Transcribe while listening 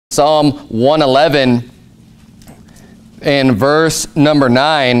Psalm 111 and verse number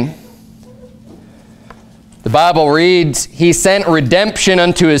 9, the Bible reads, "He sent redemption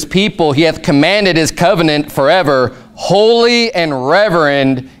unto his people. He hath commanded his covenant forever. Holy and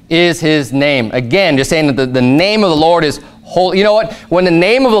reverend is his name." Again, just saying that the name of the Lord is holy. You know what? When the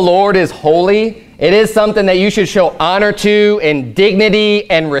name of the Lord is holy, it is something that you should show honor to and dignity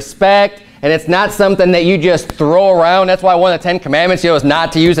and respect. And it's not something that you just throw around. That's why one of the 10 Commandments, is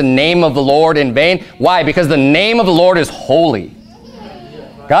not to use the name of the Lord in vain. Why? Because the name of the Lord is holy.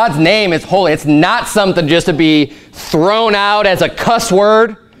 God's name is holy. It's not something just to be thrown out as a cuss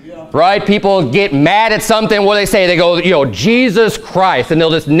word, right? People get mad at something. What do they say? They go, Jesus Christ. And they'll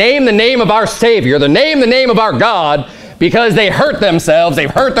just name the name of our Savior, the name of our God, because they hurt themselves,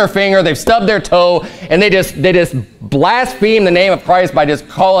 they've hurt their finger, they've stubbed their toe, and they just blaspheme the name of Christ by just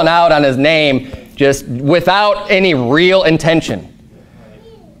calling out on his name just without any real intention.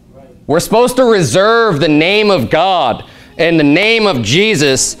 We're supposed to reserve the name of God and the name of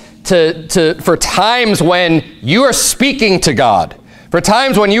Jesus for times when you are speaking to God, for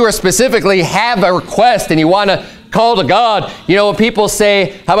times when you are specifically have a request and you want to call to God. You know, when people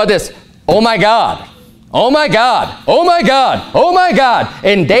say, how about this? Oh my God. Oh my God, oh my God, oh my God,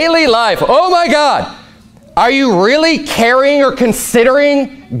 in daily life, oh my God. Are you really caring or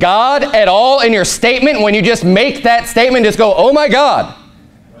considering God at all in your statement when you just make that statement, just go, oh my God?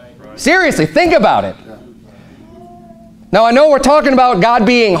 Seriously, think about it. Now, I know we're talking about God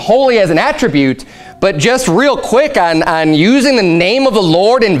being holy as an attribute, but just real quick on using the name of the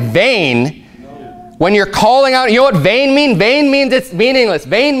Lord in vain. When you're calling out, you know what vain means? Vain means it's meaningless.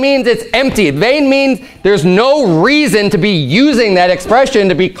 Vain means it's empty. Vain means there's no reason to be using that expression,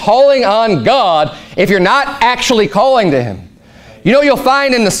 to be calling on God, if you're not actually calling to him. You know, you'll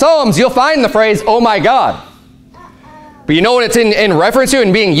find in the Psalms, you'll find the phrase, oh my God. But you know what it's in reference to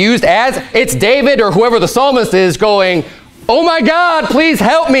and being used as? It's David or whoever the psalmist is going, oh my God, please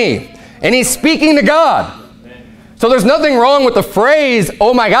help me. And he's speaking to God. So there's nothing wrong with the phrase,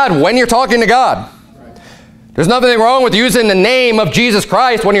 oh my God, when you're talking to God. There's nothing wrong with using the name of Jesus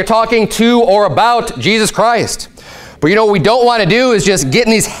Christ when you're talking to or about Jesus Christ. But you know what we don't want to do is just get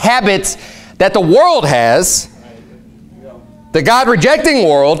in these habits that the world has, the God-rejecting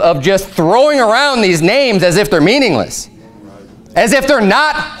world, of just throwing around these names as if they're meaningless, as if they're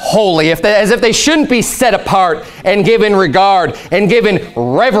not holy, as if they shouldn't be set apart and given regard and given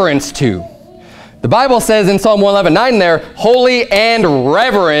reverence to. The Bible says in Psalm 111:9 there, holy and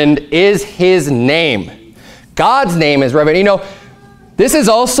reverend is his name. God's name is reverend. You know, this is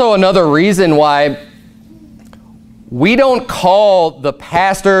also another reason why we don't call the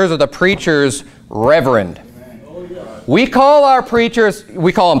pastors or the preachers reverend. We call our preachers,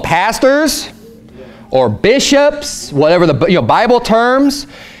 we call them pastors or bishops, whatever the Bible terms.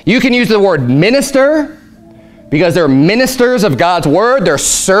 You can use the word minister because they're ministers of God's word. They're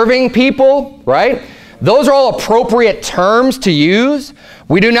serving people, right? Those are all appropriate terms to use.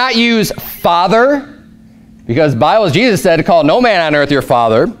 We do not use father, because the Bible, as Jesus said, to call no man on earth your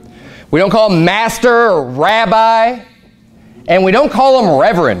father. We don't call him master or rabbi. And we don't call him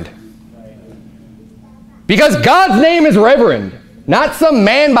reverend. Because God's name is reverend, not some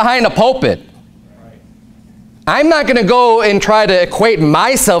man behind a pulpit. I'm not going to go and try to equate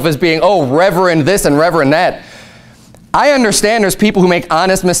myself as being, oh, reverend this and reverend that. I understand there's people who make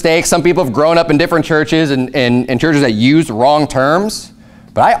honest mistakes. Some people have grown up in different churches and churches that use wrong terms.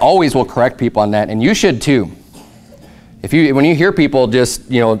 But I always will correct people on that, and you should too. When you hear people just,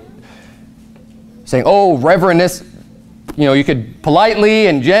 saying, oh, reverend this, you could politely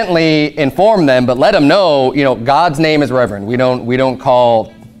and gently inform them, but let them know, God's name is reverend. We don't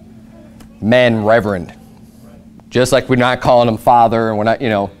call men reverend. Just like we're not calling them father, and we're not,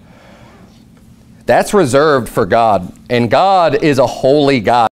 that's reserved for God. And God is a holy God.